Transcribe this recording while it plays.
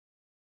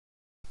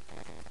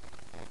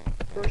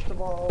First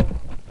of all,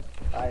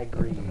 I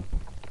agree.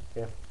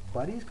 If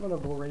Buddy's gonna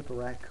go rape a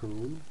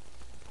raccoon,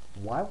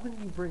 why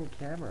wouldn't you bring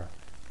a camera?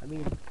 I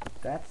mean,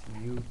 that's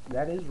you.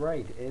 That is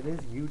right. It is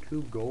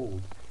YouTube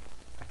gold.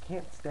 I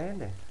can't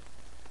stand it.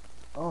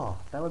 Oh,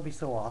 that would be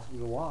so awesome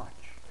to watch.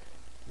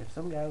 If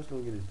some guy was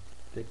going to get his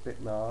dick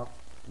bitten off,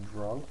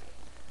 drunk,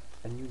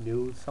 and you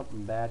knew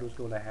something bad was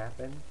going to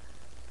happen,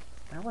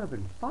 that would have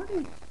been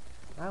funny.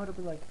 I would have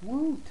been like,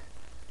 woot,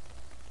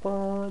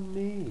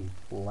 funny,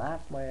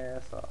 laugh my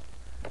ass off.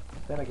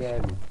 Then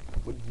again,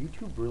 would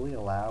YouTube really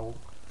allow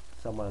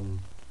someone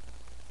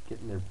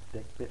getting their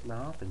dick bitten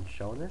off and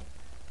showing it?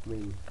 I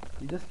mean,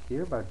 you just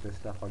hear about this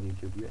stuff on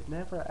YouTube. You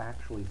never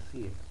actually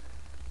see it.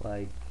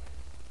 Like,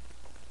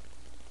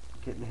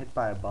 getting hit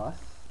by a bus.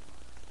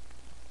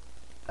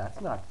 That's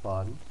not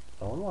fun.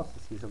 No one wants to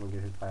see someone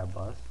get hit by a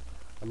bus.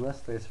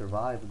 Unless they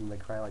survive and then they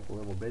cry like a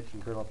little bitch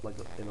and curl up like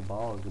in a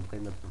ball and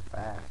complain that they're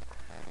fat.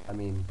 I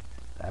mean,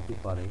 that'd be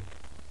funny.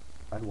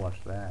 I'd watch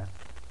that.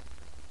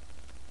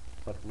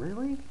 But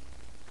really?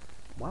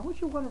 Why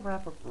would you want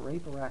to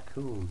rape a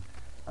raccoon?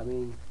 I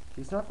mean,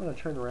 he's not going to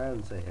turn around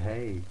and say,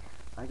 hey,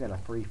 I got a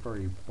free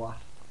furry butt.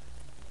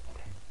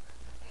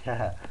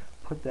 Yeah,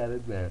 put that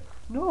in there.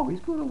 No, he's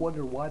going to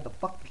wonder why the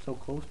fuck you're so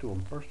close to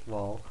him, first of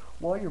all.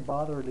 Why you're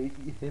bothering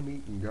him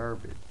eating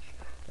garbage.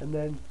 And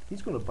then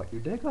he's going to bite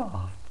your dick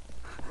off.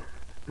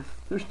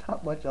 There's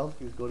not much else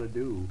he's going to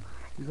do.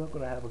 He's not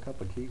going to have a cup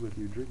of tea with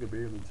you, drink a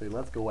beer, and say,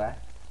 let's go at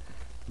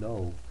it.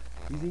 No.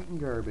 He's eating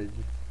garbage.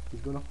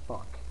 He's going to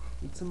fuck.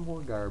 Eat some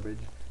more garbage.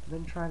 And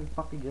then try and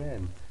fuck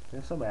again.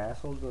 And if some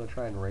asshole's going to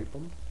try and rape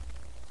him,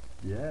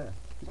 yeah,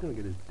 he's going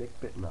to get his dick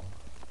bitten off.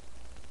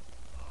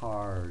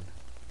 Hard.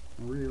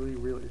 Really,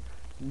 really.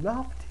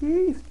 Enough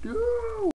teeth, dude!